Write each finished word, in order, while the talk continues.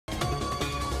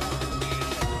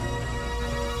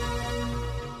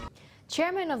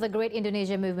Chairman of the Great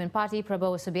Indonesia Movement Party,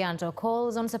 Prabowo Subianto,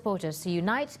 calls on supporters to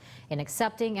unite in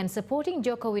accepting and supporting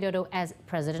Joko Widodo as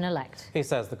president-elect. He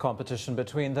says the competition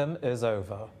between them is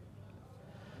over.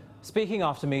 Speaking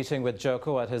after meeting with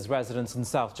Joko at his residence in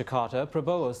South Jakarta,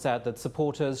 Prabowo said that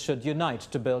supporters should unite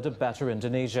to build a better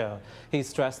Indonesia. He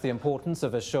stressed the importance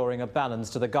of assuring a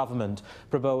balance to the government.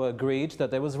 Prabowo agreed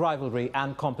that there was rivalry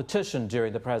and competition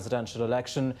during the presidential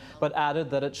election, but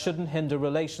added that it shouldn't hinder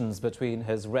relations between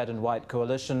his red and white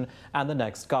coalition and the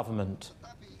next government.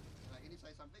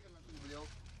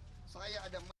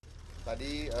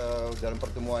 Tadi dalam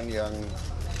pertemuan yang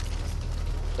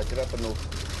saya kira penuh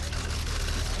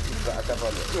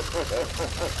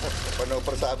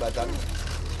persahabatan,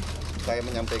 saya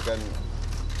menyampaikan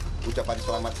ucapan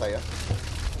selamat saya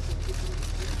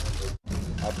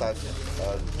atas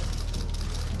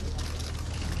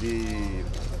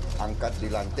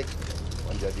dilantik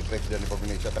menjadi Presiden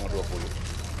Republik Indonesia tanggal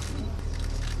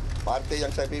 20. Partai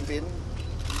yang saya pimpin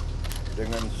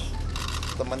dengan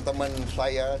teman-teman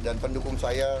saya dan pendukung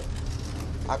saya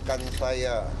akan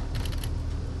saya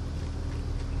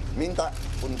minta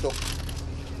untuk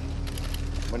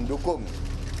mendukung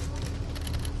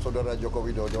Saudara Joko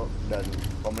Widodo dan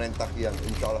pemerintah yang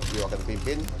insya Allah beliau akan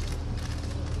pimpin.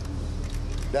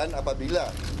 Dan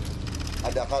apabila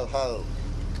ada hal-hal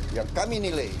yang kami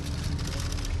nilai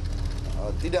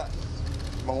tidak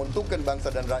menguntungkan bangsa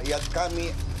dan rakyat,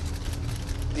 kami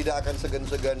tidak akan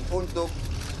segan-segan untuk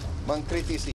mengkritisi.